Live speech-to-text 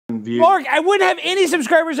views. Mark, I wouldn't have any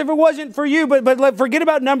subscribers if it wasn't for you, but forget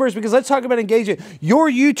about numbers, because let's talk about engagement. Your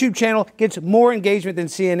YouTube channel gets more engagement than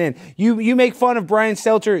CNN. You make fun of Brian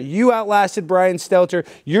Stelter. You outlasted Brian Stelter.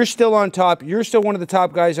 You're still on top. You're still one of the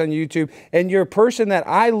top guys on YouTube, and you're a person that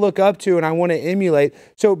I look up to and I want to emulate.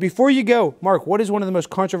 So before you go, Mark, what is one of the most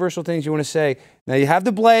controversial things you want to say? Now you have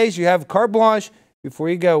the Blaze, you have carte blanche. Before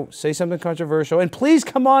you go, say something controversial. And please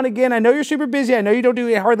come on again. I know you're super busy. I know you don't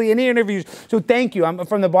do hardly any interviews. So thank you. I'm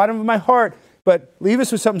from the bottom of my heart. But leave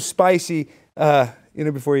us with something spicy,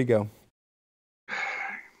 before you go.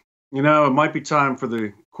 You know, it might be time for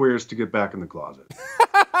the queers to get back in the closet.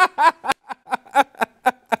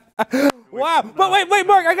 Wow. But wait,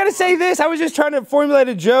 Mark, I got to say this. I was just trying to formulate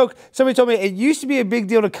a joke. Somebody told me it used to be a big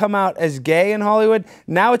deal to come out as gay in Hollywood.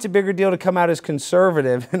 Now it's a bigger deal to come out as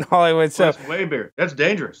conservative in Hollywood. So that's way bigger. That's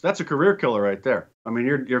dangerous. That's a career killer right there. I mean,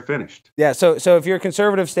 you're finished. Yeah, so if you're a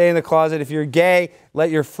conservative, stay in the closet. If you're gay,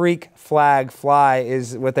 let your freak flag fly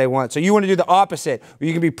is what they want. So you want to do the opposite, where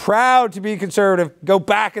you can be proud to be conservative, go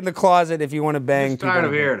back in the closet if you want to bang. I'm tired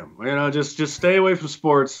of hearing them. You know, just stay away from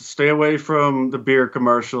sports, stay away from the beer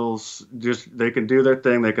commercials. Just they can do their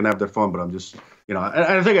thing, they can have their fun, but I'm just, and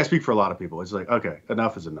I think I speak for a lot of people. It's like, okay,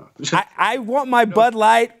 enough is enough. I want my Bud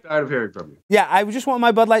Light. I'm tired of hearing from you. Yeah, I just want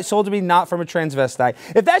my Bud Light sold to me not from a transvestite.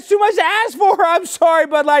 If that's too much to ask for, I'm sorry,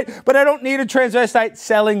 Bud Light, but I don't need a transvestite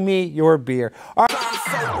selling me your beer. All right. I'm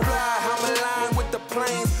so fly, I'm aligned with the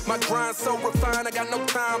planes. My grind so refined, I got no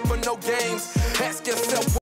time for no games.